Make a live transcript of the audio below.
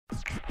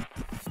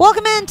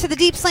Welcome in to the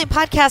Deep Slant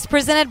Podcast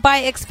presented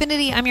by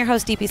Xfinity. I'm your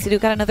host, DP Sidhu.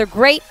 Got another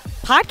great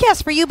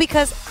podcast for you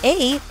because,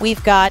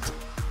 we've got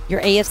your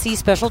AFC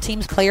Special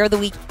Teams Player of the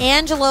Week,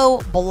 Angelo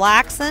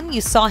Blackson.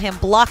 You saw him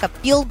block a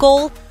field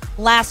goal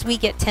last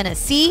week at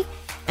Tennessee.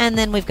 And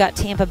then we've got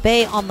Tampa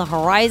Bay on the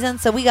horizon.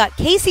 So we got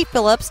Casey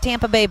Phillips,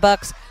 Tampa Bay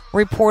Bucks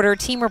reporter,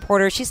 team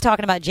reporter. She's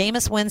talking about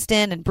Jameis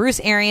Winston and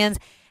Bruce Arians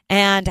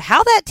and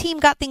how that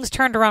team got things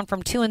turned around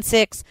from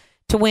 2-6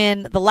 to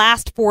win the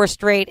last 4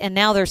 straight, and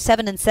now they're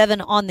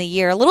 7-7 on the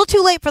year. A little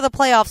too late for the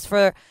playoffs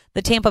for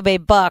the Tampa Bay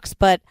Bucks,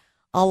 but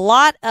a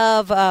lot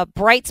of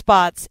bright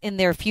spots in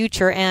their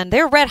future, and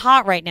they're red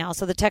hot right now.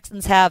 So the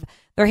Texans have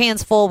their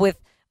hands full with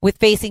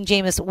facing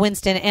Jameis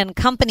Winston and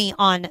company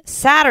on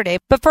Saturday.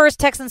 But first,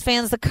 Texans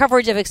fans, the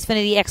coverage of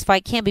Xfinity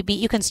XFi can't be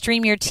beat. You can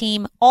stream your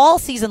team all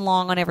season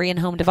long on every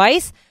in-home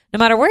device, no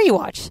matter where you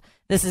watch.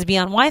 This is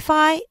Beyond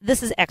Wi-Fi.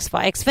 This is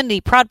XFi.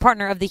 Xfinity, proud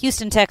partner of the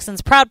Houston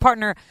Texans, proud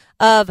partner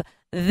of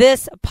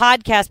this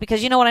podcast,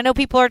 because you know what? I know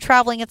people are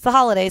traveling. It's the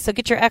holidays, so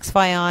get your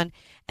XFi on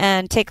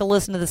and take a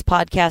listen to this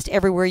podcast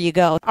everywhere you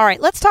go. All right,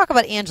 let's talk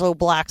about Angelo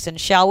Blackson,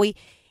 shall we?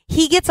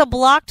 He gets a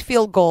blocked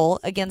field goal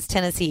against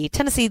Tennessee.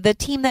 Tennessee, the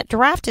team that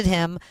drafted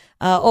him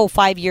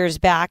 5 years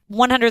back,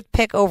 100th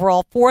pick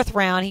overall, 4th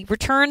round. He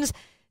returns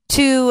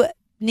to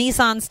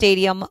Nissan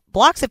Stadium,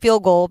 blocks a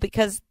field goal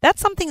because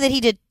that's something that he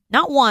did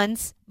not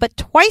once, but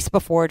twice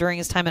before during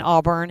his time at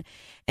Auburn.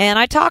 And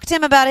I talked to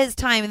him about his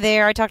time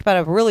there. I talked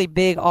about a really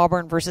big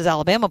Auburn versus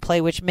Alabama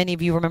play, which many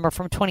of you remember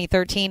from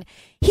 2013.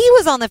 He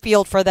was on the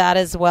field for that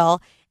as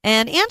well.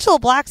 And Angelo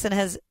Blackson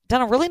has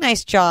done a really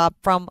nice job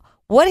from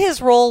what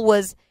his role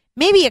was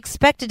maybe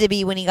expected to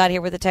be when he got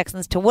here with the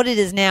Texans to what it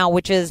is now,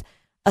 which is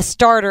a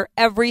starter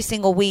every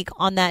single week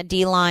on that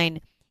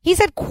D-line. He's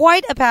had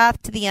quite a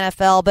path to the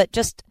NFL, but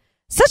just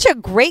such a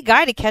great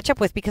guy to catch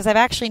up with because I've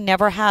actually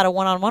never had a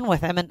one-on-one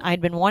with him, and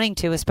I'd been wanting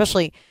to,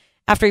 especially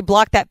after he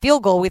blocked that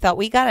field goal. We thought,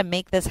 we got to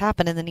make this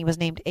happen, and then he was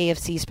named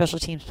AFC Special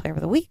Teams Player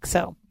of the Week.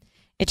 So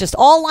it just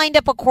all lined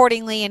up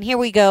accordingly, and here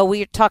we go.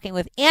 We're talking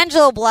with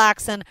Angelo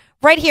Blackson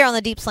right here on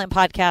the Deep Slant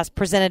Podcast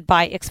presented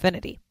by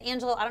Xfinity.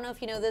 Angelo, I don't know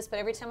if you know this, but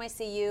every time I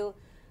see you,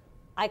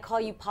 I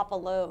call you Papa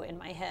Lowe in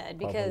my head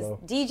because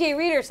DJ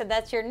Reader said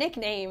that's your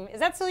nickname. Is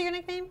that still your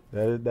nickname?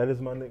 That is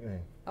my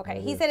nickname.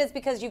 Okay, he said it's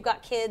because you've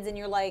got kids and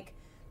you're like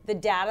the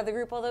dad of the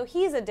group, although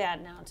he's a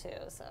dad now too,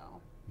 so.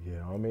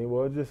 Yeah, I mean,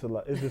 well, it's just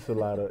a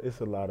lot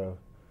of,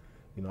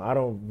 you know, I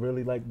don't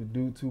really like to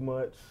do too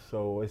much,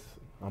 so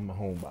I'm a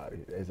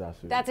homebody, as I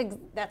should.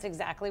 That's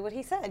exactly what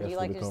he said. That's you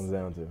what like it comes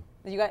down to.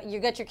 You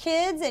got your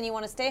kids, and you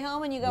want to stay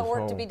home, and you got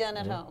work to be done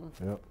at home.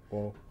 Yep.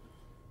 Well.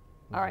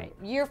 All right,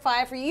 year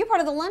 5 for you. You're part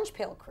of the Lunch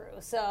Pail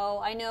Crew,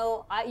 so I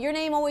know your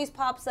name always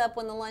pops up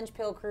when the Lunch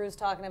Pail Crew is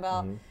talking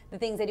about the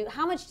things they do.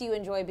 How much do you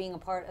enjoy being a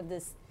part of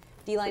this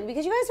D-line?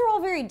 Because you guys are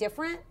all very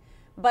different,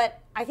 but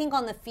I think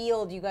on the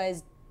field you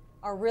guys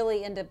are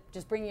really into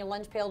just bringing your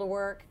lunch pail to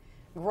work,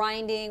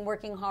 grinding,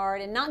 working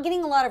hard, and not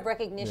getting a lot of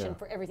recognition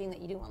for everything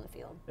that you do on the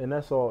field. And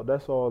that's all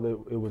that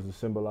it was to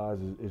symbolize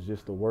is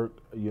just the work,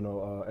 you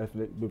know,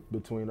 ethic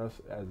between us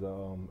as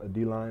a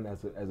D-line,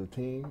 as a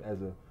team, as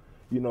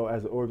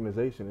an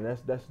organization. And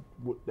that's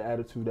the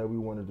attitude that we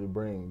wanted to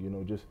bring, you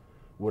know, just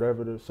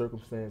whatever the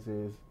circumstance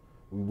is,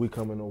 we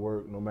come into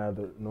work no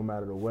matter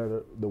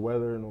the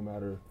weather, no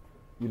matter,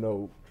 you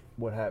know,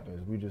 what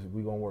happens. We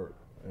gonna work.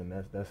 And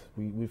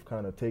we've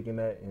kind of taken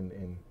that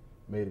and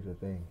made it a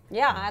thing.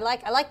 Yeah, I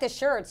like the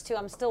shirts too.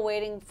 I'm still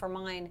waiting for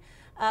mine.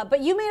 But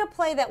you made a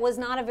play that was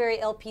not a very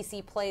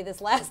LPC play this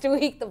last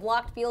week. The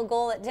blocked field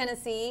goal at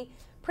Tennessee,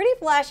 pretty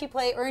flashy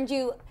play, earned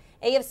you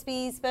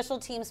AFC Special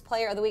Teams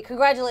Player of the Week.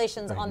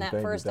 Congratulations on that.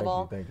 First of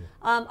all. Thank you.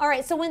 All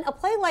right, so when a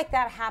play like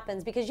that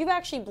happens, because you've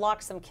actually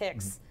blocked some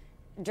kicks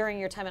during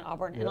your time at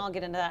Auburn, and I'll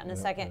get into that in a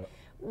second.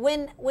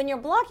 When you're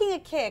blocking a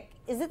kick,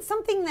 is it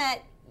something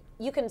that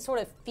you can sort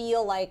of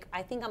feel like,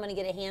 I think I'm going to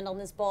get a hand on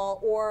this ball,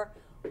 or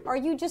are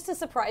you just as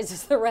surprised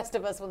as the rest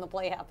of us when the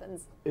play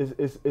happens?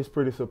 It's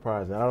pretty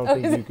surprising. I don't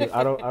think you can,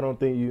 I don't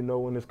think you know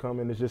when it's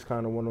coming. It's just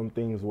kind of one of them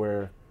things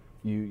where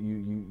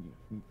you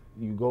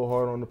go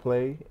hard on the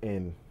play,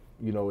 and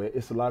you know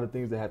it's a lot of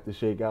things that have to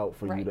shake out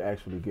for you to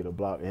actually get a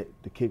block.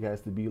 The kick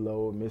has to be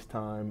low, miss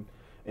time,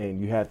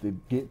 and you have to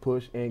get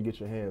pushed and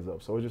get your hands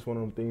up. So it's just one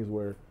of them things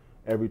where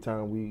every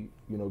time we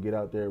get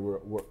out there,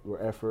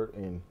 we're effort,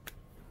 and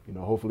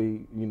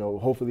hopefully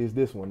it's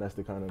this one. That's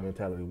the kind of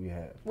mentality we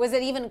had. Was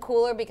it even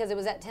cooler because it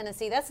was at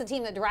Tennessee? That's the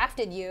team that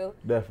drafted you.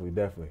 Definitely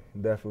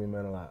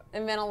meant a lot.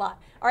 It meant a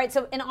lot. All right,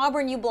 so in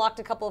Auburn, you blocked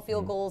a couple of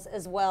field goals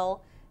as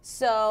well.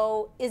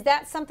 So is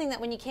that something that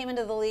when you came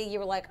into the league, you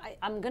were like,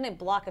 I'm going to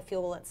block a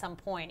field goal at some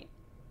point?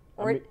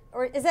 Or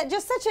is that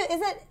just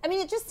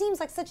it just seems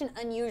like such an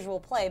unusual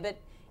play, but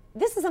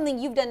this is something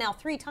you've done now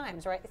 3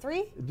 times, right?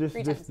 Three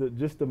times.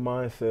 Just the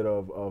mindset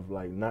of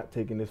like not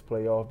taking this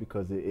play off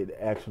because it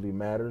actually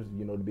matters,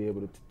 to be able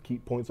to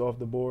keep points off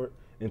the board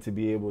and to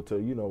be able to,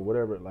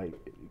 whatever, like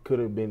it could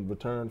have been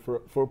returned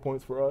for 4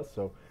 points for us.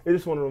 So it's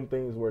just one of them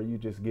things where you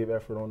just give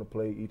effort on the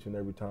play each and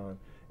every time,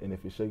 and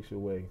if it shakes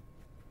your way,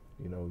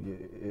 you know,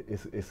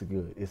 it's a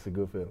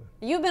good feeling.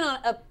 You've been on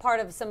a part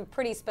of some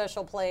pretty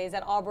special plays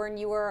at Auburn.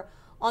 You were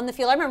on the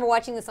field. I remember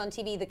watching this on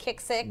TV, the kick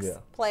six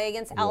play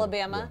against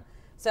Alabama. Yeah.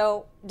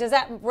 So does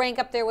that rank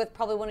up there with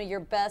probably one of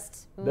your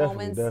best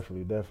moments?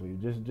 Definitely.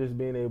 Just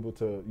being able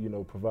to, you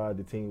know, provide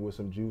the team with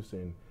some juice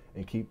and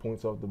keep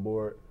points off the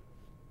board.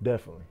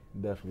 Definitely.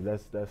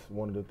 That's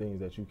one of the things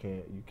that you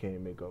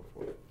can't make up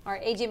for. All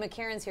right, AJ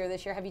McCarron's here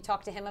this year. Have you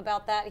talked to him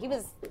about that? He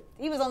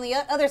was on the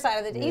other side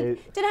of the team.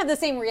 He didn't have the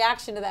same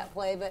reaction to that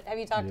play, but have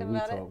you talked to him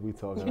about it? We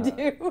talk. You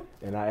do.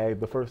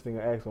 And the first thing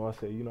I asked him, I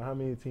said, you know, how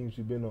many teams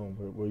you been on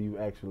where you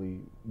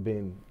actually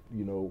been,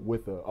 you know,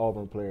 with an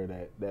Auburn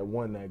player that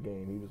won that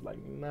game? He was like,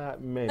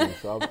 not many.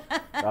 So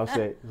I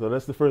said, so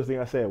that's the first thing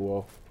I said.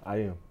 Well, I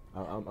am.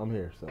 I'm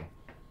here. So.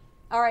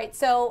 All right.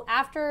 So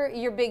after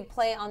your big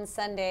play on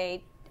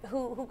Sunday,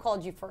 who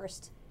called you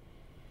first?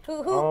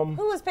 Who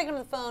was picking up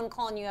the phone,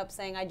 calling you up,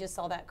 saying, "I just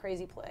saw that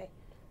crazy play"?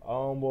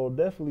 Well,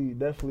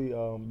 definitely.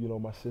 You know,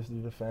 my sister,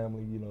 the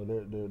family. You know,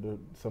 they're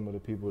some of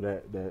the people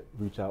that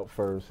reach out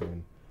first,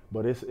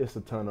 but it's a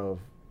ton of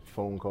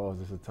phone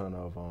calls. It's a ton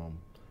of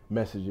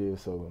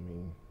messages. So I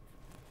mean,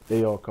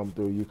 they all come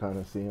through. You kind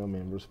of see them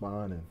and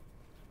respond, and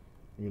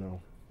you know.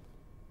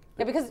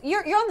 Yeah, because you're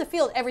on the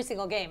field every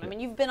single game. I mean,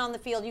 you've been on the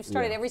field. You've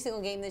started every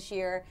single game this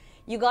year.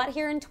 You got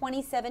here in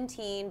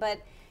 2017, but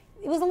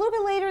it was a little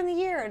bit later in the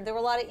year. There were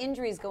a lot of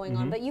injuries going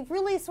on, but you've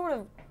really sort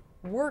of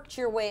worked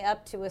your way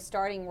up to a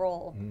starting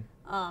role.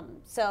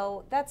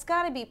 So that's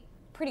got to be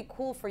pretty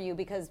cool for you,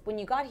 because when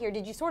you got here,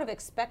 did you sort of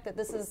expect that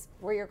this is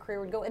where your career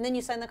would go? And then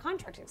you signed the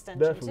contract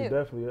extension too.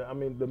 Definitely. I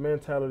mean, the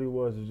mentality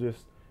was to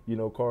just, you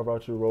know, carve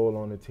out your role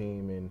on the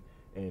team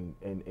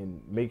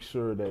and make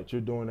sure that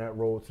you're doing that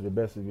role to the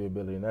best of your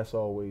ability. And that's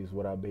always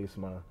what I base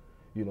my,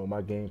 you know,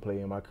 my gameplay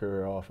and my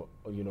career off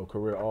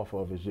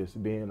of, is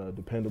just being a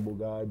dependable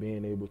guy,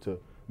 being able to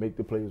make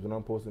the plays when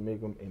I'm supposed to make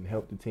them and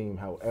help the team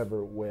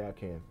however way I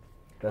can.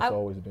 That's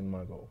always been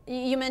my goal.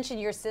 You mentioned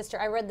your sister.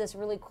 I read this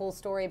really cool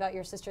story about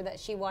your sister,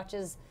 that she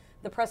watches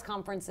the press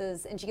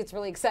conferences and she gets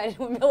really excited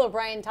when Bill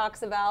O'Brien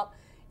talks about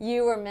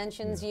you or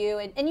mentions you,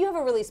 and you have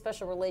a really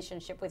special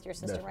relationship with your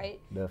sister, right?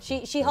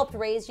 Definitely. She helped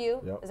raise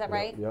you. Yep, is that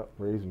right? Yep.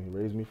 Raised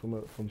me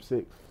from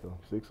 6, so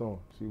 6 on.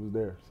 She was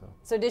there.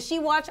 So does she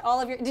watch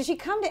all of your? Did she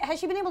come to? Has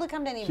she been able to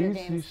come to any of your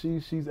games?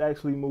 She's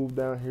actually moved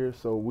down here,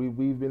 so we've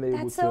been able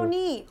to. That's so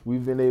neat.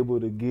 We've been able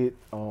to get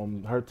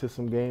her to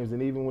some games,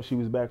 and even when she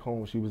was back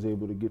home, she was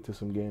able to get to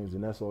some games,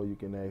 and that's all you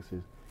can ask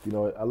is, you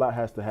know, a lot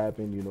has to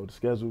happen. You know, the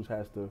schedules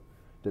has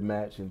to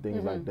match and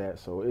things like that.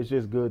 So it's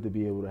just good to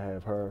be able to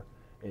have her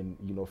and,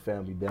 you know,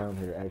 family down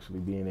here actually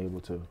being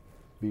able to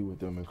be with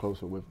them and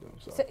closer with them.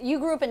 So you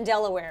grew up in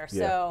Delaware,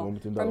 so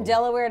from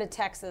Delaware to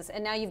Texas,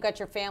 and now you've got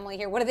your family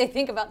here. What do they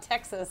think about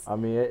Texas? I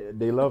mean,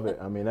 they love it.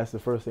 I mean, that's the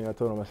first thing I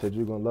told them. I said,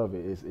 you're gonna love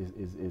it.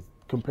 It's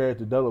compared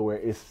to Delaware,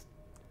 it's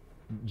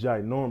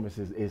ginormous.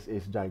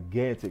 It's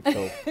gigantic.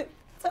 So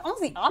it's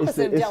almost the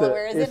opposite of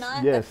Delaware, is it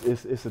not? Yes,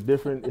 it's a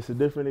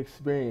different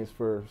experience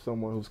for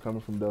someone who's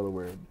coming from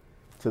Delaware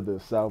to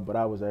the south, but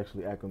I was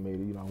actually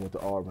acclimated. You know, I went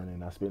to Auburn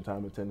and I spent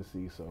time in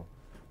Tennessee, so.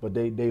 But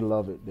they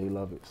love it. They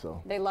love it.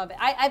 So they love it.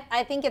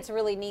 I think it's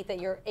really neat that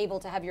you're able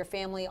to have your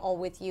family all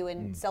with you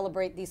and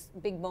celebrate these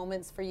big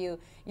moments for you.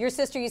 Your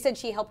sister, you said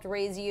she helped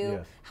raise you.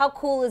 Yes. How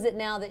cool is it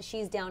now that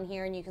she's down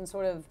here and you can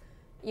sort of,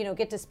 you know,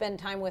 get to spend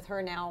time with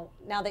her now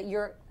that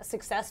you're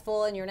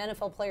successful and you're an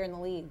NFL player in the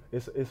league?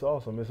 It's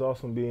awesome. It's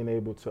awesome being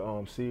able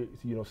to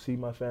see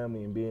my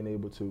family and being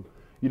able to,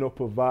 you know,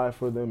 provide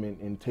for them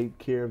and take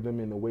care of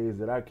them in the ways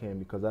that I can,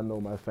 because I know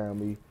my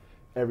family,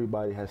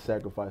 everybody has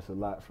sacrificed a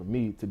lot for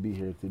me to be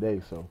here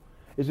today. So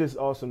it's just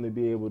awesome to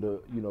be able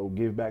to, you know,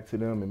 give back to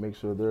them and make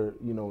sure they're,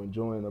 you know,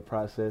 enjoying the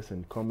process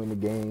and coming to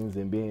games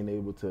and being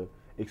able to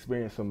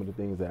experience some of the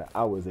things that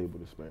I was able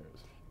to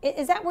experience.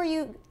 Is that where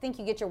you think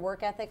you get your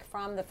work ethic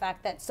from, the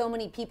fact that so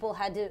many people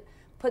had to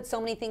put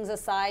so many things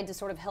aside to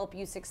sort of help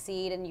you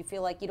succeed, and you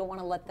feel like you don't want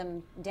to let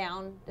them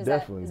down? Is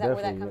that where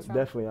that comes from?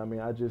 Definitely. I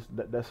mean,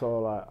 that's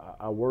all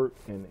I work,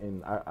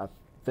 and I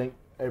thank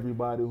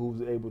everybody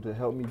who's able to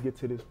help me get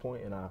to this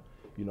point, and I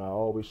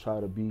always try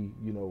to be,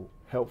 you know,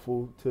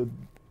 helpful to,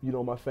 you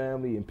know, my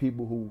family and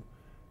people who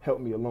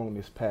help me along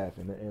this path,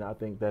 and I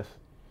think that's,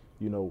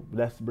 you know,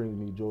 that brings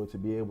me joy to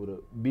be able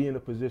to be in a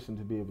position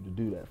to be able to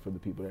do that for the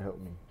people that help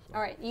me. So.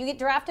 All right, you get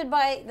drafted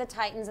by the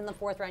Titans in the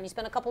 4th round. You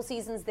spend a couple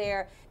seasons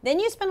there. Then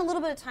you spend a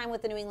little bit of time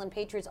with the New England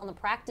Patriots on the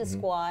practice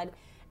squad,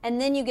 and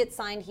then you get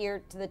signed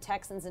here to the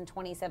Texans in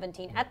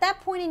 2017. At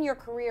that point in your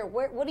career,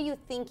 what are you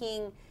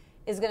thinking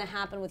is going to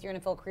happen with your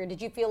NFL career?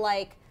 Did you feel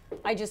like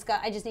I just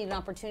need an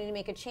opportunity to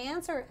make a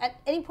chance, or at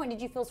any point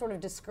did you feel sort of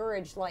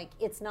discouraged, like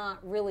it's not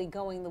really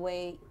going the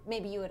way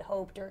maybe you had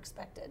hoped or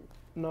expected?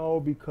 No,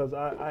 because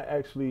I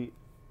actually,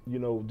 you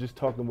know, just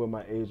talking with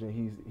my agent,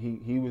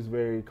 he was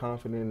very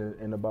confident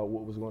in about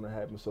what was going to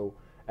happen. So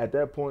at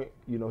that point,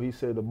 you know, he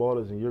said the ball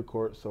is in your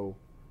court. So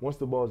once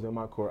the ball is in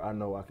my court, I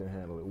know I can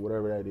handle it,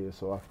 whatever that is.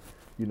 So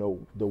you know,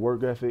 the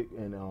work ethic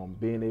and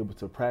being able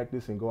to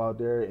practice and go out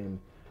there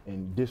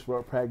and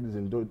disrupt practice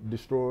and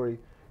destroy,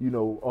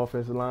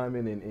 offensive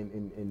linemen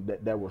and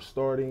that were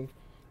starting,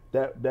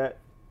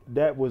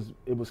 it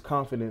was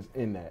confidence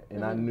in that,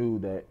 and I knew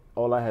that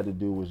all I had to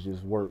do was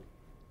just work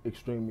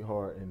extremely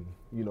hard, and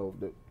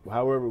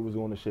however it was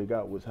going to shake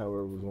out was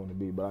however it was going to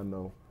be. But I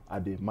know I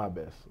did my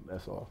best.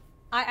 That's all.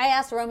 I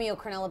asked Romeo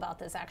Crennel about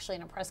this actually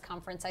in a press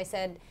conference. I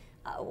said,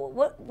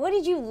 what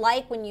did you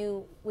like when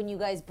you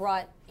guys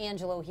brought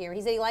Angelo here?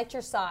 He said he liked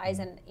your size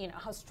and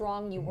how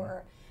strong you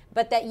were,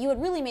 but that you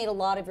had really made a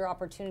lot of your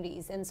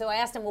opportunities. And so I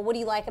asked him, well, what do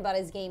you like about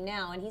his game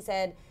now? And he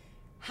said,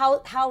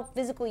 how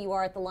physical you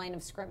are at the line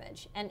of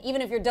scrimmage. And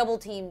even if you're double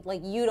teamed,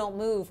 like you don't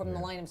move from the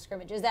line of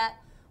scrimmage. Is that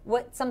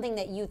something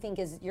that you think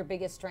is your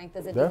biggest strength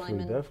as a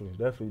D-lineman?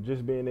 Definitely.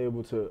 Just being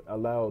able to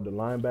allow the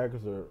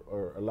linebackers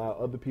or allow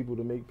other people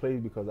to make plays,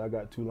 because I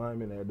got two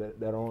linemen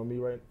that are on me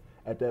right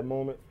at that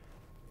moment.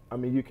 I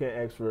mean, you can't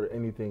ask for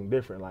anything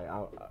different. Like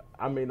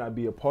I may not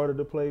be a part of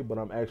the play, but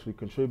I'm actually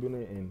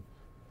contributing.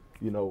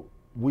 And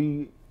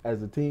we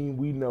as a team,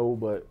 we know,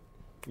 but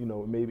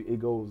maybe it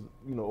goes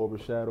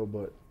overshadowed,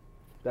 but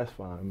that's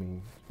fine. I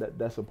mean,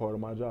 that's a part of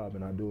my job,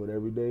 and I do it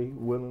every day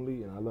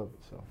willingly, and I love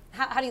it. So,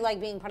 how do you like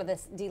being part of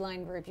this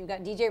D-line group? You've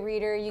got DJ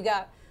Reader, you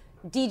got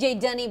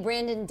DJ Dunny,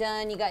 Brandon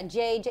Dunn, you got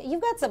Jay.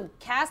 You've got some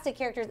cast of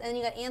characters, and then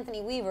you got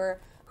Anthony Weaver,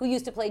 who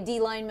used to play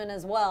D-lineman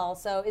as well.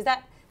 So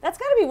that's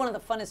got to be one of the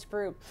funnest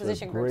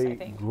position groups, I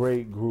think. A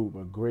great group,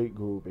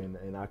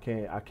 and I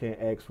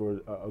can't ask for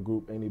a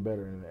group any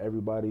better. And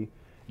everybody,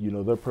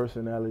 their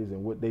personalities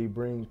and what they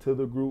bring to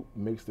the group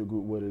makes the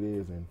group what it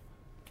is. And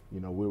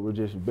we're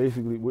just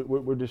basically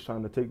we're just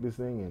trying to take this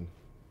thing and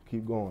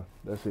keep going.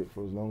 That's it,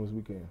 for as long as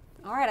we can.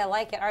 All right, I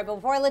like it. All right, but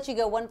before I let you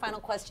go, one final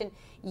question.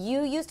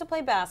 You used to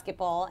play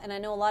basketball, and I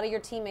know a lot of your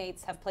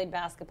teammates have played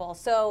basketball.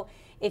 So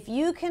if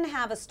you can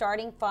have a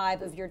starting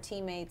five of your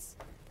teammates,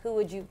 who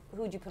would you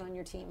put on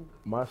your team?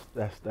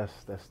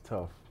 That's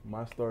tough.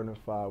 My starting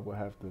five would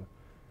have to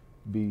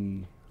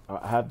be.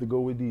 I have to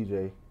go with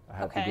DJ. I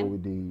have to go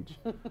with Deej.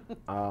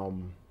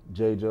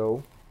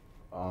 J-Joe.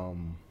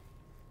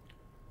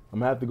 I'm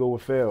going to have to go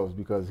with Fels,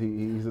 because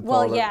he's a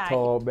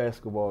tall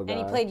basketball guy.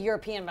 And he played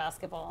European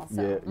basketball.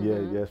 So.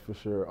 Yes, for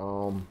sure.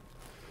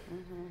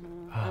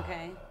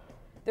 Okay.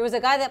 There was a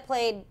guy that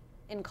played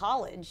in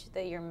college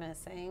that you're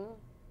missing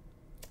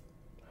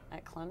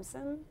at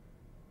Clemson.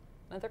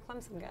 Another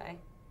Clemson guy.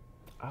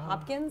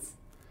 Hopkins?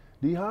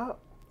 D-Hop?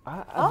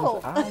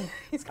 I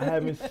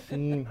haven't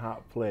seen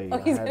Hop play. Oh,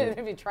 he's going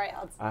to be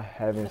tryouts. I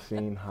haven't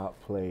seen Hop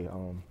play.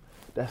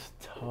 That's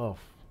tough.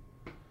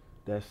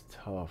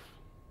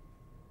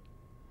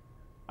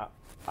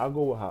 I'll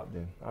go with Hop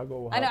then. I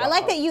know. I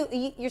like that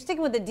you're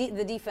sticking with the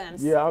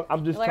defense. Yeah,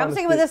 I'm just. I'm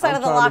sticking with this side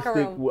of the locker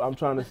room. I'm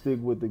trying to stick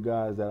with the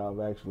guys that I've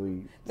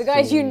actually. The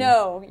guys seen. you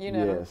know.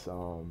 Yes.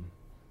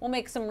 We'll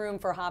make some room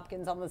for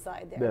Hopkins on the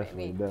side there.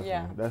 Definitely.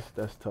 Yeah.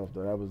 That's tough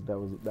though.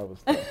 That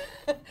was tough.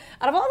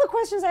 Out of all the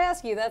questions I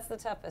ask you, that's the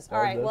toughest.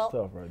 All right. That's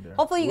tough right there.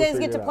 Hopefully you guys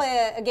get to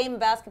play a game of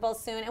basketball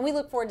soon, and we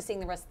look forward to seeing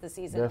the rest of the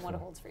season and what it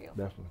holds for you.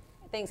 Definitely.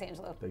 Thanks,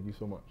 Angelo. Thank you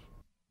so much.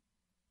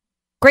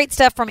 Great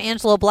stuff from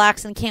Angelo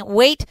Blackson. Can't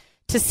wait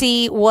to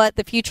see what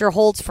the future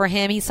holds for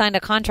him. He signed a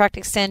contract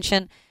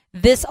extension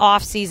this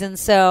offseason,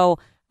 so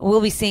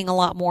we'll be seeing a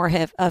lot more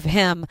of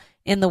him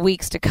in the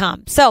weeks to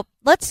come. So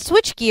let's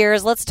switch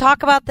gears. Let's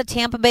talk about the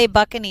Tampa Bay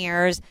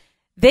Buccaneers.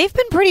 They've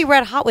been pretty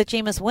red hot with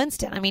Jameis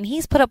Winston. I mean,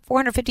 he's put up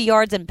 450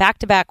 yards in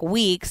back-to-back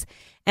weeks,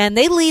 and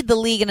they lead the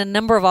league in a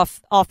number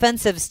of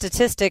offensive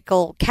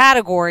statistical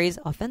categories.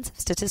 Offensive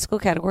statistical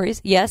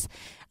categories, yes.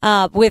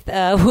 With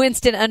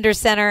Winston under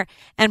center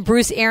and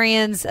Bruce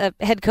Arians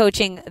head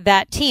coaching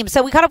that team.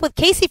 So we caught up with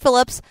Casey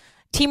Phillips,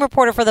 team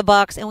reporter for the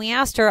Bucs, and we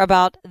asked her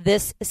about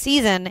this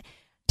season.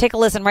 Take a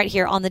listen right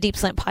here on the Deep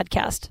Slant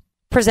podcast,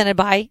 presented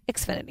by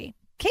Xfinity.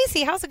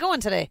 Casey, how's it going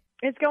today?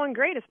 It's going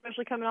great,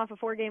 especially coming off a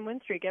 4-game win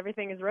streak.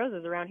 Everything is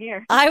roses around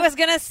here. I was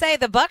going to say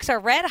the Bucs are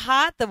red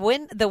hot, the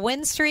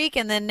win streak,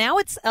 and then now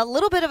it's a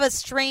little bit of a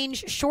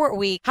strange short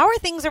week. How are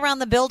things around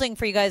the building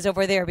for you guys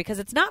over there? Because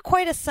it's not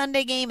quite a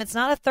Sunday game, it's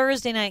not a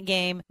Thursday night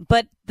game,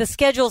 but the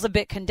schedule's a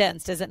bit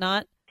condensed, is it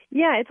not?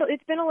 Yeah,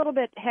 it's been a little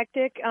bit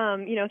hectic.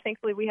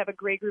 Thankfully we have a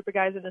great group of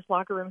guys in this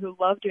locker room who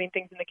love doing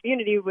things in the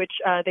community, which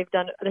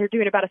they're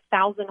doing about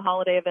 1,000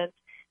 holiday events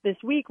this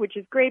week, which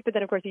is great. But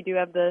then, of course, you do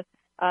have the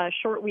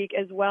short week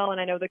as well. And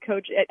I know the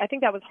coach, I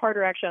think that was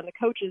harder actually on the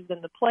coaches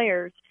than the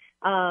players.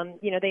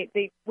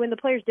 They when the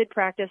players did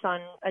practice on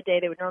a day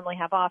they would normally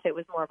have off, it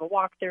was more of a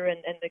walkthrough,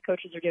 and the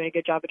coaches are doing a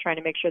good job of trying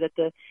to make sure that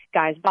the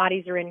guys'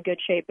 bodies are in good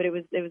shape. But it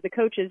was the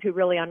coaches who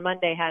really on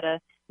Monday had a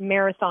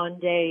marathon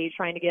day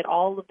trying to get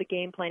all of the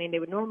game planning they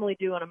would normally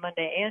do on a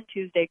Monday and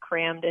Tuesday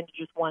crammed into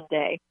just one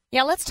day.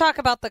 Yeah, let's talk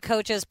about the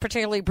coaches,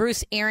 particularly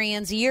Bruce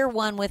Arians. Year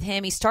one with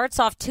him, he starts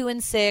off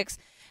 2-6.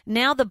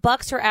 Now the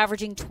Bucs are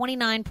averaging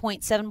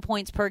 29.7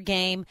 points per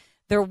game.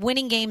 Their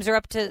winning games are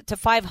up to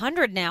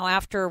 500 now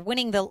after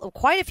winning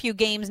quite a few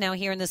games now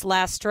here in this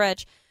last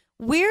stretch.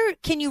 Where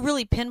can you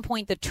really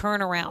pinpoint the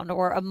turnaround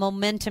or a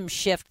momentum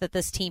shift that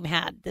this team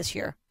had this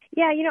year?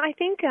 Yeah, I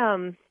think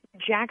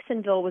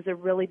Jacksonville was a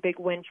really big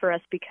win for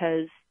us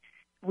because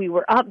we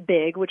were up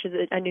big, which is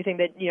a new thing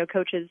that,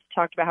 Coach has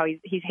talked about how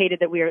he's hated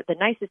that we are the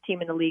nicest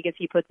team in the league, as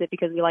he puts it,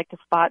 because we like to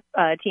spot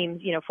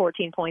teams,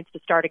 14 points to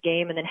start a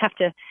game and then have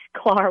to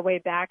claw our way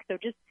back. So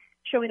just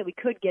showing that we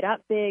could get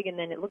up big, and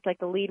then it looked like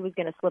the lead was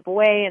going to slip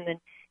away, and then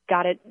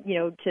got it,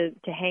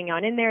 to hang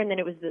on in there. And then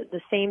it was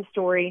the same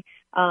story,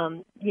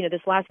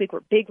 this last week,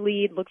 where big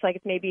lead looks like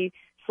it's maybe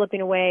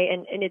slipping away.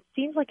 And it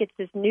seems like it's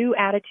this new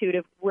attitude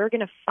of we're going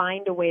to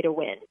find a way to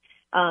win.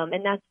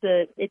 And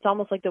it's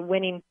almost like the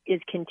winning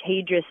is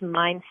contagious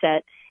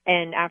mindset.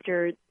 And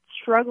after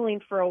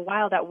struggling for a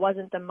while, that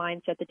wasn't the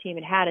mindset the team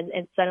had.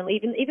 And suddenly,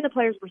 even the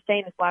players were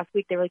saying this last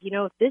week, they were like,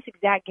 if this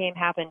exact game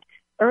happened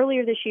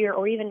earlier this year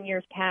or even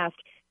years past,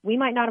 we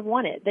might not have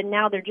won it. But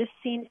now there just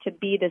seems to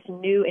be this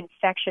new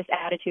infectious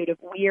attitude of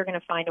we are going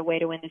to find a way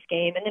to win this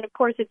game. And then, of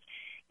course,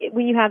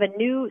 when you have a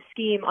new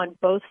scheme on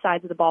both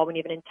sides of the ball, when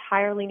you have an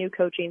entirely new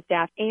coaching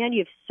staff and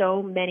you have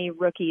so many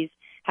rookies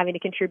having to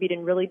contribute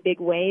in really big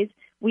ways,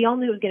 we all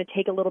knew it was going to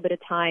take a little bit of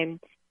time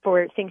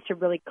for things to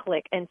really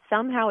click. And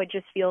somehow it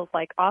just feels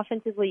like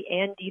offensively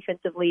and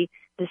defensively,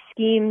 the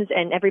schemes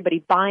and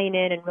everybody buying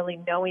in and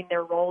really knowing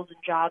their roles and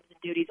jobs and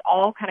duties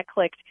all kind of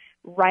clicked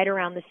right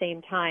around the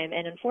same time.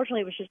 And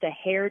unfortunately, it was just a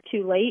hair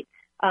too late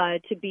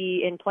to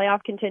be in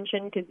playoff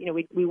contention, because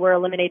we were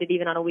eliminated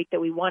even on a week that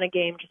we won a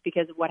game just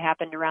because of what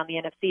happened around the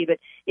NFC. But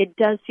it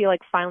does feel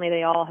like finally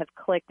they all have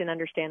clicked and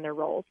understand their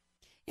roles.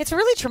 It's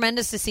really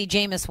tremendous to see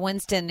Jameis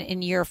Winston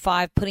in year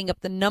 5 putting up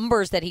the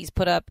numbers that he's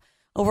put up.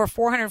 Over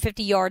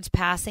 450 yards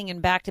passing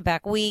in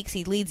back-to-back weeks.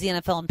 He leads the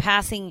NFL in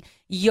passing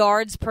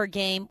yards per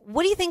game.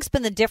 What do you think's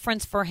been the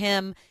difference for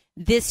him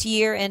this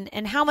year, and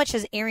how much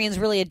has Arians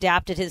really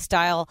adapted his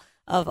style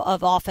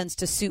of offense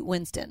to suit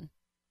Winston?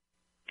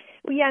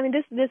 Well, yeah,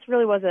 this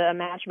really was a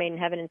match made in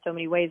heaven in so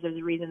many ways. There's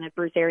a reason that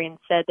Bruce Arians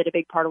said that a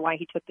big part of why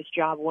he took this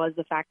job was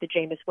the fact that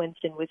Jameis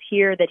Winston was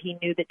here, that he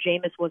knew that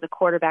Jameis was a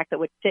quarterback that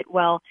would fit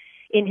well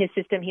in his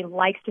system. He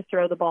likes to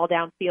throw the ball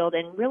downfield,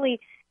 and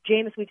really,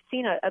 Jameis, we've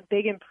seen a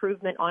big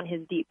improvement on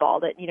his deep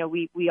ball. That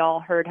we all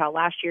heard how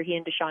last year he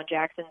and Deshaun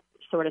Jackson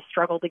sort of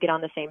struggled to get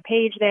on the same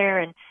page there.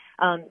 And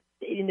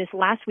in this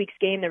last week's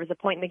game, there was a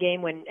point in the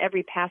game when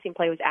every passing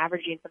play was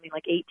averaging something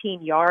like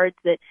 18 yards.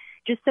 That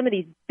just some of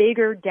these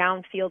bigger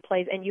downfield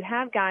plays, and you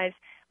have guys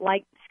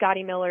like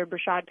Scotty Miller,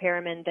 Brashad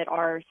Perriman that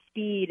are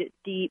speed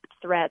deep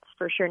threats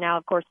for sure. Now,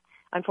 of course,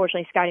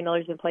 unfortunately, Scotty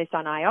Miller's been placed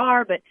on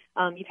IR, but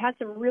you've had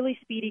some really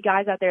speedy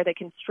guys out there that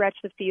can stretch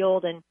the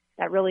field, and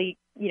that really,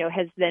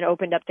 has then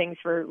opened up things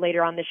for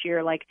later on this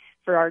year, like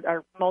for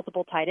our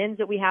multiple tight ends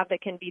that we have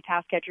that can be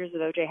pass catchers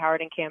with O.J.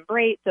 Howard and Cam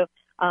Brate. So,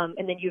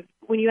 and then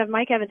when you have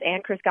Mike Evans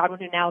and Chris Godwin,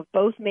 who now have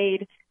both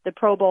made the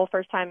Pro Bowl,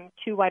 first time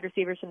 2 wide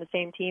receivers from the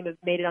same team have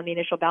made it on the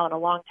initial ballot in a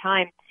long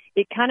time,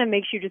 it kind of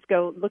makes you just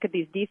go look at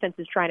these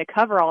defenses trying to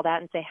cover all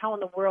that and say, how in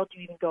the world do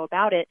you even go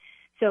about it?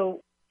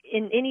 So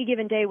in any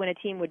given day when a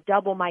team would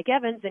double Mike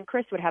Evans, then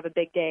Chris would have a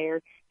big day,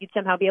 or you'd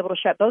somehow be able to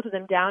shut both of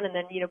them down. And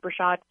then,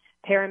 Brashad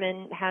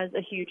Perriman has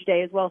a huge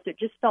day as well. So it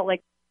just felt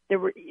like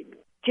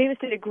Jameis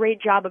did a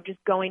great job of just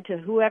going to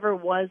whoever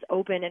was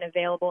open and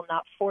available,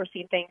 not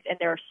forcing things. And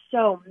there are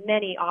so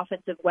many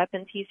offensive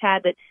weapons he's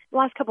had that the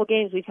last couple of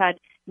games we've had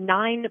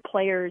 9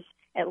 players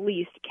at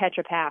least catch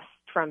a pass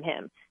from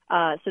him.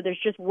 So there's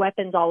just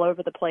weapons all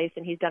over the place,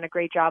 and he's done a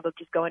great job of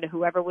just going to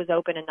whoever was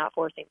open and not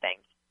forcing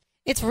things.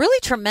 It's really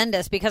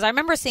tremendous, because I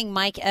remember seeing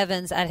Mike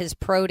Evans at his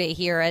pro day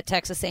here at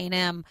Texas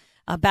A&M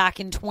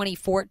back in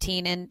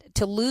 2014, and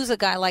to lose a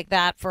guy like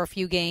that for a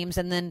few games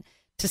and then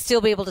to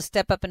still be able to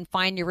step up and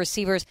find your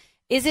receivers,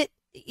 is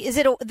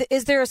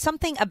there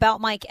something about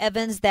Mike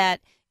Evans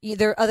that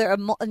either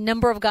a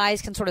number of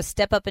guys can sort of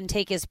step up and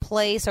take his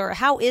place, or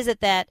how is it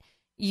that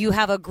you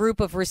have a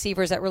group of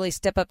receivers that really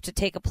step up to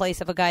take a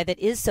place of a guy that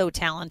is so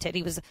talented?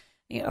 He was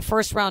a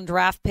first-round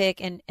draft pick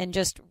and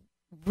just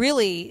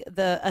really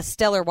a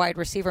stellar wide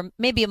receiver,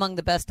 maybe among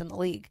the best in the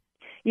league.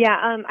 Yeah,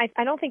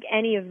 I don't think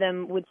any of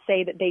them would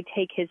say that they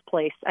take his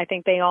place. I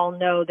think they all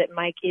know that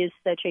Mike is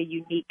such a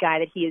unique guy,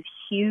 that he is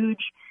huge,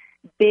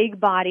 big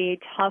body,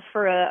 tough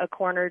for a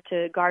corner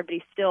to guard, but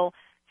he's still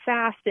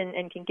fast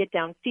and can get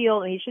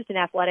downfield, and he's just an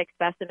athletic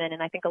specimen.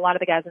 And I think a lot of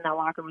the guys in that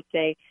locker room would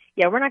say,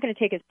 yeah, we're not going to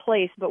take his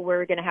place, but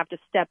we're going to have to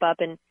step up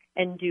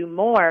and do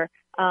more.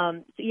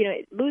 So,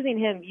 losing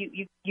him,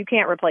 you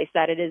can't replace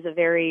that. It is a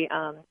very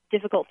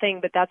difficult thing,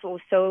 but that's what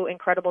was so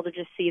incredible to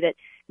just see, that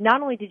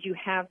not only did you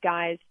have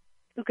guys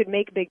who could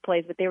make big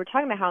plays, but they were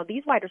talking about how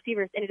these wide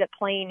receivers ended up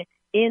playing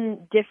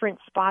in different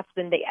spots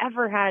than they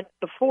ever had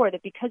before,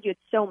 that because you had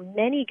so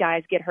many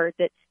guys get hurt,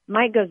 that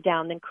Mike goes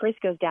down, then Chris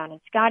goes down,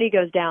 and Scotty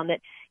goes down, that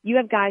you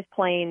have guys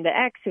playing the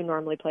X who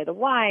normally play the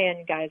Y,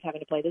 and guys having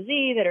to play the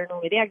Z that are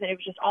normally the X, and it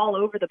was just all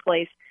over the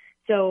place.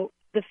 So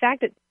the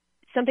fact that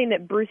something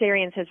that Bruce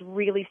Arians has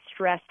really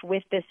stressed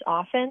with this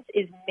offense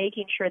is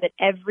making sure that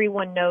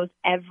everyone knows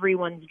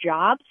everyone's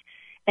jobs.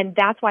 And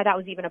that's why that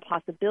was even a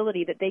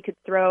possibility, that they could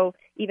throw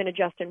even a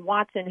Justin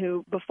Watson,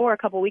 who before a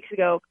couple of weeks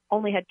ago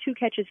only had 2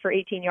 catches for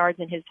 18 yards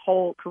in his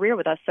whole career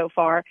with us so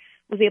far,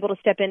 was able to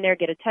step in there,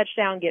 get a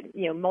touchdown, get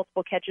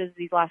multiple catches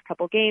these last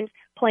couple of games,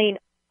 playing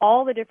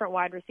all the different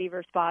wide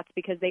receiver spots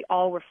because they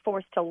all were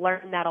forced to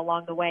learn that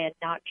along the way and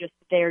not just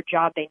their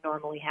job they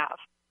normally have.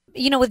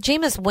 You know, with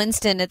Jameis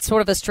Winston, it's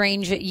sort of a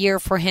strange year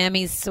for him.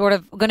 He's sort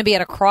of going to be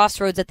at a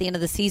crossroads at the end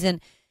of the season.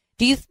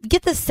 Do you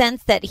get the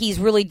sense that he's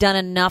really done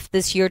enough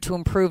this year to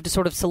improve, to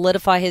sort of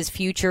solidify his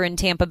future in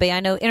Tampa Bay?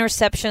 I know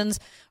interceptions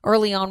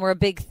early on were a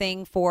big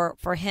thing for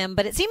him,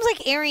 but it seems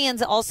like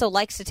Arians also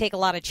likes to take a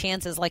lot of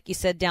chances, like you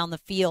said, down the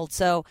field.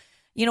 So,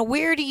 you know,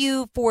 where do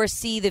you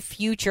foresee the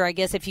future, I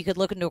guess, if you could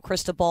look into a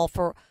crystal ball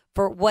for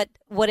what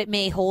it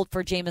may hold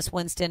for Jameis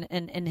Winston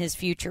and his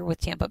future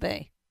with Tampa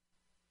Bay?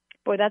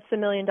 Boy, that's the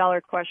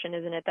million-dollar question,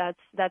 isn't it?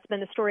 That's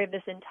been the story of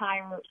this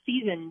entire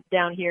season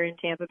down here in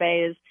Tampa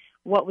Bay is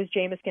what was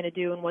Jameis going to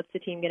do and what's the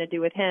team going to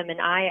do with him? And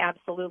I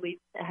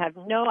absolutely have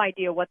no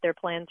idea what their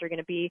plans are going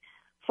to be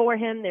for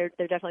him. They're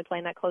definitely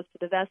playing that close to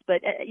the vest. But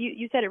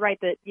you said it right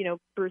that, you know,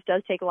 Bruce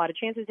does take a lot of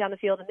chances down the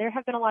field. And there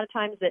have been a lot of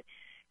times that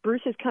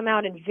Bruce has come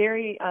out in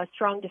very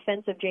strong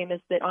defense of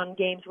Jameis, that on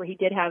games where he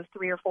did have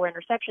 3 or 4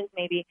 interceptions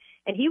maybe,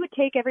 and he would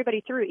take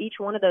everybody through each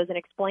one of those and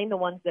explain the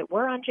ones that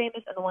were on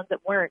Jameis and the ones that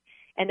weren't.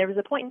 And there was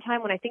a point in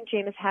time when I think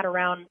Jameis had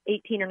around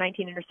 18 or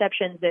 19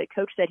 interceptions that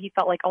coach said he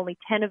felt like only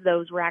 10 of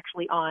those were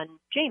actually on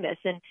Jameis.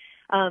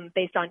 And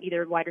based on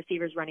either wide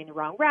receivers running the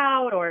wrong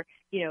route or,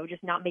 you know,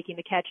 just not making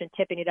the catch and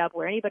tipping it up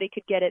where anybody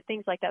could get it,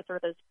 things like that, sort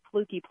of those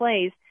fluky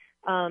plays.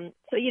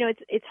 So, you know,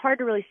 it's hard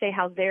to really say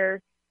how they're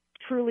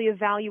truly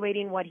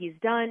evaluating what he's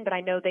done, but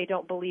I know they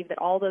don't believe that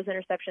all those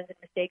interceptions and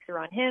mistakes are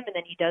on him. And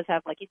then he does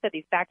have, like you said,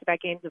 these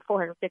back-to-back games of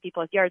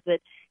 450-plus yards that,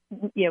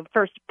 you know,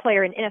 first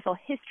player in NFL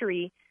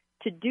history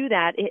to do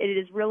that. It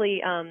is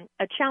really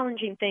a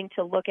challenging thing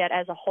to look at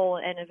as a whole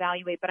and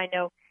evaluate, but I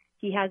know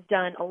he has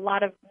done a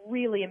lot of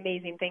really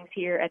amazing things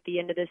here at the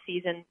end of this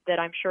season that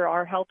I'm sure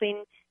are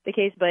helping the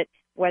case, but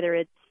whether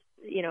it's,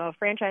 you know, a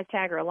franchise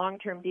tag or a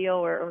long-term deal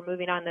or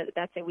moving on,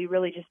 that's it. We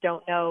really just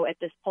don't know at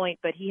this point,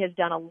 but he has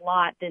done a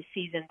lot this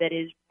season that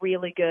is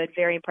really good,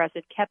 very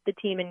impressive, kept the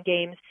team in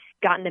games,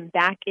 gotten them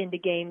back into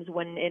games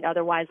when it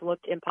otherwise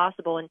looked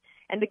impossible.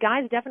 And the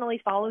guys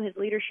definitely follow his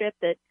leadership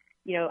that,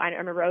 you know, I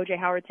remember O.J.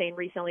 Howard saying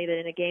recently that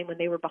in a game when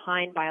they were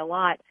behind by a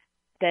lot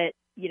that,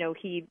 you know,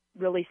 he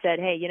really said,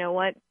 hey, you know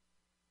what?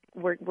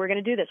 We're going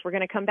to do this. We're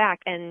going to come back.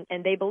 And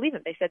they believe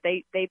him. They said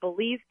they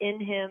believe in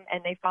him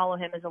and they follow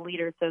him as a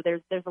leader. So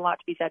there's a lot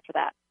to be said for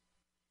that.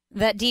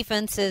 That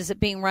defense is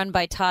being run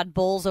by Todd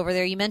Bowles over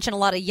there. You mentioned a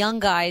lot of young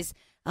guys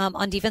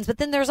on defense, but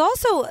then there's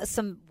also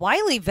some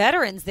wily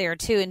veterans there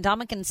too, and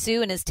Ndamukong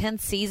Suh in his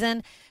 10th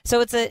season. So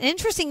it's an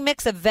interesting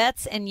mix of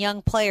vets and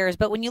young players.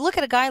 But when you look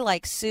at a guy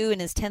like Suh in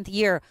his 10th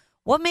year,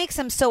 what makes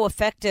him so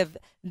effective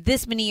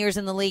this many years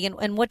in the league,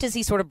 and what does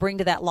he sort of bring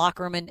to that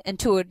locker room and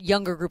to a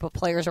younger group of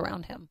players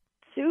around him?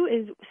 Suh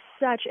is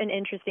such an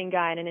interesting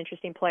guy and an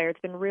interesting player. It's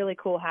been really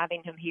cool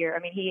having him here.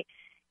 I mean,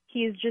 he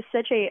is just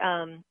such a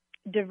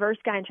diverse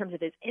guy in terms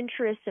of his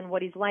interests and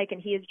what he's like,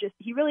 and he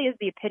really is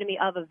the epitome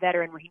of a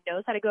veteran where he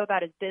knows how to go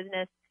about his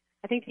business.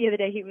 I think the other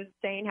day he was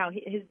saying how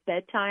his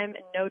bedtime,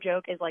 no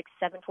joke, is like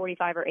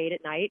 7:45 or 8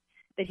 at night,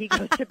 that he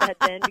goes to bed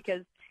then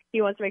because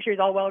he wants to make sure he's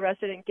all well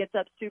rested and gets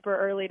up super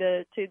early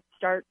to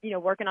start, you know,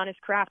 working on his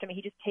craft. I mean,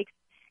 he just takes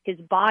his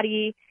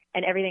body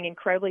and everything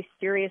incredibly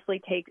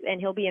seriously, and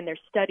he'll be in there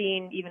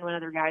studying even when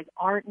other guys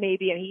aren't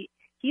maybe. And he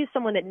is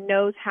someone that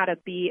knows how to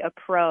be a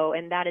pro,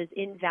 and that is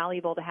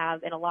invaluable to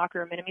have in a locker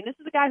room. And I mean, this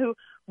is a guy who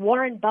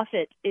Warren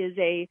Buffett is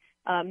a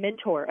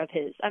mentor of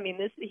his. I mean,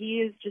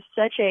 he is just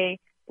such a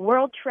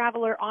world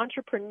traveler,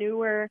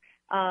 entrepreneur,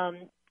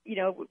 you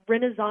know,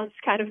 Renaissance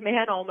kind of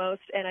man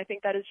almost. And I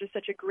think that is just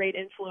such a great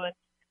influence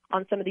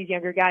on some of these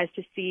younger guys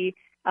to see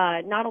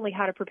not only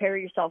how to prepare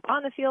yourself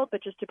on the field,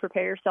 but just to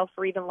prepare yourself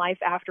for even life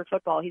after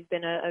football. He's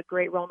been a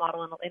great role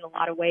model in a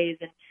lot of ways.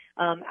 And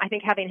I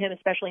think having him,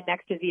 especially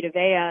next to Vita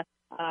Vea,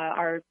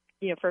 our,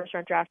 you know,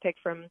 first-round draft pick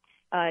from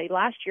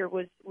last year,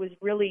 was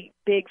really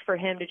big for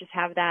him to just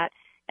have that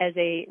as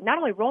a not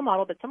only role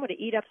model, but someone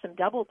to eat up some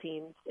double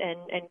teams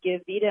and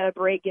give Vita a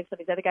break, give some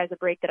of these other guys a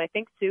break that I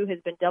think Suh has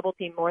been double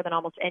teamed more than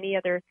almost any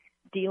other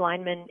D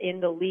lineman in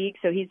the league.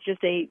 So he's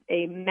just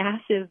a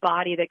massive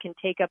body that can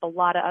take up a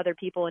lot of other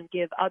people and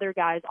give other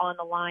guys on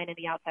the line and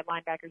the outside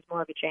linebackers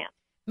more of a chance.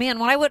 Man,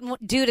 what I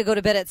wouldn't do to go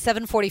to bed at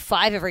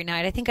 7:45 every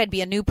night, I think I'd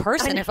be a new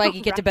person if I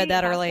could get to bed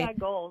that early. Hashtag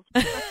goals.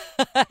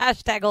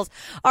 Hashtag goals.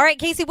 All right,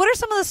 Casey, what are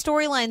some of the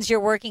storylines you're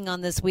working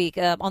on this week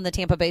on the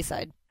Tampa Bay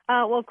side?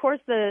 Well, of course,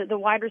 the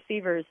wide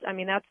receivers. I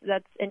mean,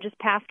 that's and just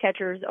pass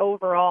catchers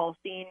overall,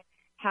 seeing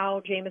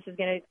how Jameis is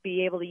going to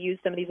be able to use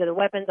some of these other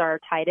weapons. Our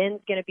tight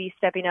end's going to be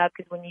stepping up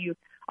because when you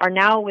are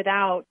now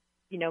without,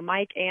 you know,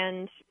 Mike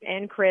and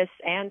Chris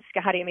and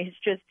Scotty, I mean,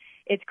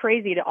 it's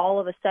crazy to all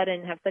of a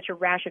sudden have such a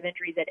rash of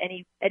injuries at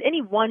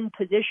any one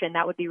position.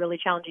 That would be really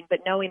challenging.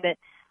 But knowing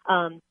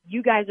that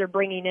you guys are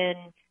bringing in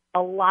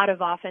a lot of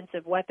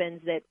offensive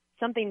weapons, that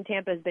something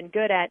Tampa has been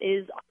good at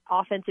is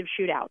offensive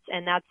shootouts,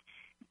 and that's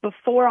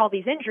before all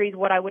these injuries,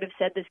 what I would have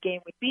said this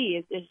game would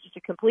be is just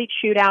a complete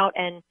shootout.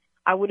 And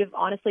I would have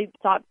honestly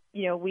thought,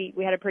 you know, we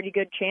had a pretty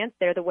good chance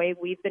there the way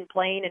we've been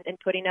playing and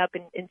putting up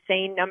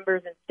insane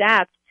numbers and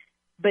stats.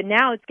 But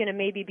now it's going to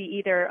maybe be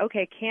either,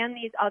 okay, can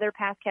these other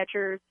pass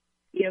catchers,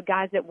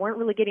 guys that weren't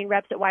really getting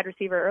reps at wide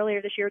receiver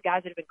earlier this year,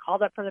 guys that have been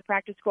called up from the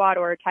practice squad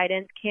or tight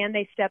ends, can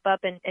they step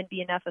up and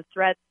be enough of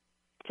threats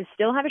to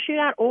still have a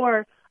shootout?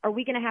 Or are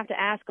we going to have to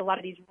ask a lot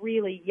of these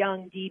really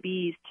young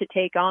DBs to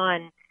take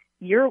on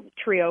your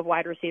trio of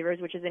wide receivers,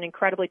 which is an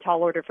incredibly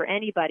tall order for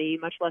anybody,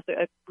 much less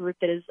a group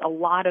that is a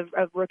lot of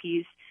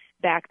rookies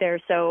back there.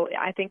 So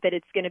I think that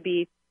it's going to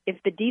be, if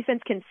the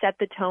defense can set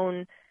the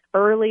tone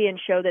early and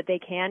show that they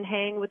can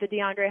hang with the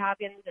DeAndre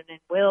Hopkins and then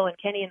Will and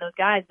Kenny and those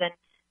guys, then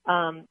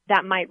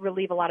that might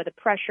relieve a lot of the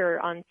pressure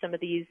on some of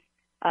these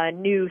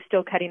new,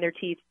 still cutting their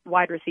teeth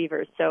wide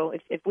receivers. So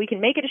if we can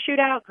make it a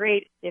shootout,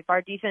 great. If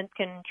our defense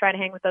can try to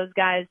hang with those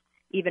guys,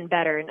 even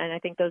better. And I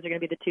think those are going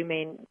to be the two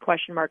main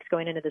question marks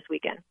going into this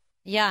weekend.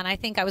 Yeah, and I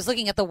think I was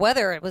looking at the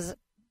weather. It was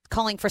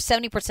calling for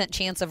 70%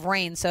 chance of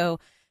rain, so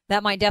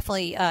that might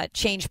definitely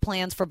change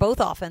plans for both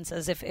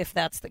offenses if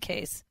that's the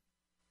case.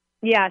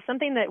 Yeah,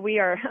 something that we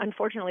are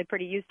unfortunately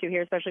pretty used to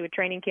here, especially with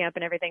training camp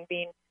and everything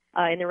being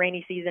in the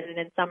rainy season and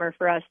in summer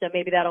for us. So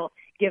maybe that'll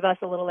give us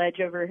a little edge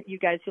over you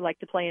guys who like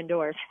to play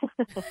indoors.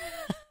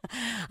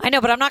 I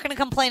know, but I'm not going to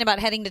complain about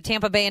heading to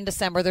Tampa Bay in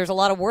December. There's a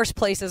lot of worse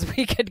places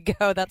we could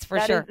go, that's for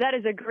sure. That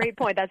is a great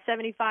point. That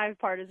 75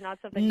 part is not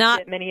something you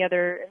get many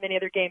other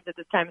games at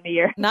this time of the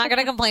year. Not going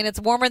to complain. It's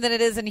warmer than it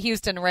is in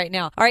Houston right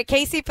now. All right,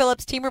 Casey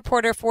Phillips, team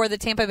reporter for the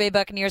Tampa Bay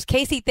Buccaneers.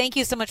 Casey, thank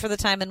you so much for the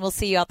time, and we'll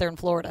see you out there in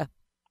Florida.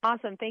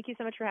 Awesome. Thank you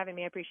so much for having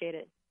me. I appreciate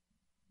it.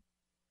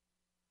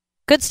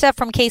 Good stuff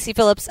from Casey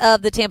Phillips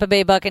of the Tampa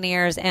Bay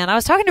Buccaneers. And I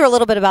was talking to her a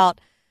little bit about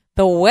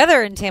the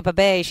weather in Tampa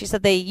Bay. She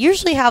said they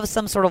usually have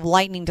some sort of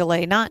lightning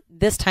delay, not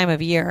this time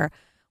of year,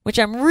 which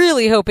I'm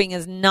really hoping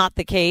is not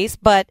the case.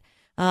 But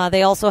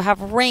they also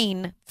have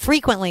rain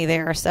frequently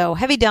there. So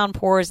heavy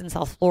downpours in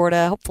South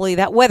Florida. Hopefully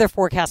that weather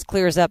forecast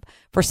clears up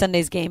for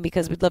Sunday's game,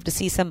 because we'd love to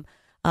see some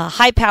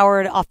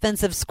high-powered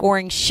offensive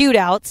scoring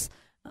shootouts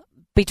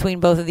between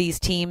both of these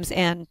teams.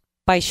 And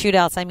by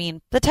shootouts, I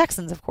mean the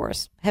Texans, of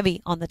course.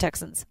 Heavy on the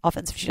Texans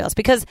offensive shootouts,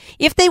 because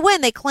if they win,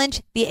 they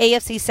clinch the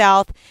AFC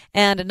South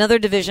and another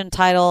division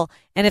title.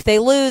 And if they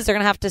lose, they're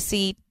going to have to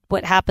see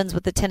what happens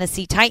with the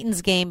Tennessee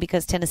Titans game,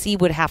 because Tennessee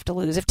would have to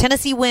lose. If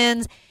Tennessee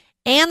wins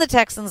and the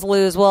Texans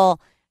lose,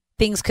 well,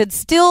 things could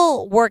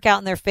still work out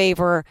in their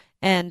favor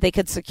and they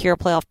could secure a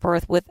playoff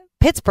berth with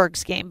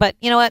Pittsburgh's game. But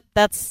you know what?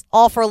 That's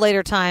all for a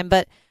later time.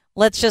 But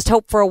let's just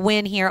hope for a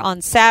win here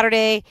on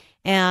Saturday.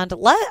 And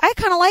I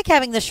kind of like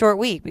having this short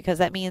week, because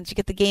that means you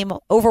get the game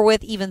over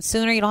with even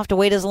sooner. You don't have to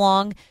wait as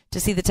long to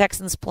see the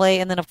Texans play.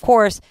 And then, of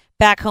course,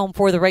 back home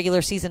for the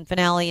regular season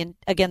finale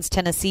against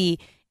Tennessee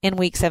in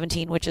Week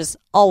 17, which is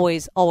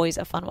always, always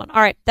a fun one.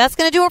 All right, that's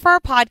going to do it for our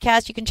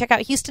podcast. You can check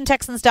out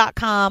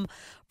HoustonTexans.com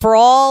for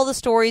all the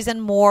stories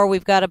and more.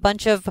 We've got a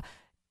bunch of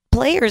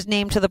players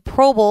named to the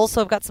Pro Bowl,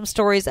 so I've got some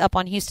stories up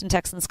on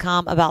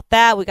HoustonTexans.com about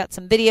that. We've got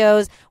some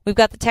videos. We've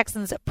got the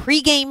Texans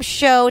pregame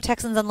show,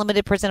 Texans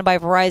Unlimited, presented by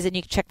Verizon.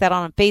 You can check that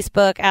on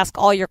Facebook. Ask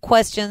all your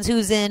questions: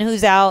 who's in,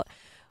 who's out,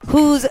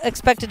 who's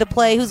expected to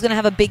play, who's going to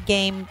have a big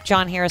game.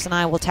 John Harris and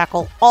I will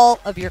tackle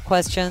all of your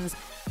questions.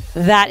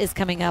 That is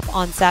coming up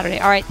on Saturday.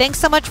 All right, thanks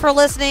so much for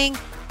listening.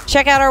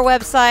 Check out our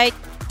website,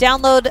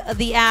 download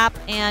the app,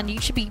 and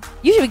you should be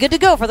good to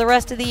go for the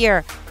rest of the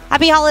year.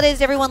 Happy holidays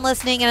to everyone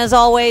listening, and as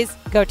always,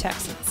 go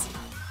Texans.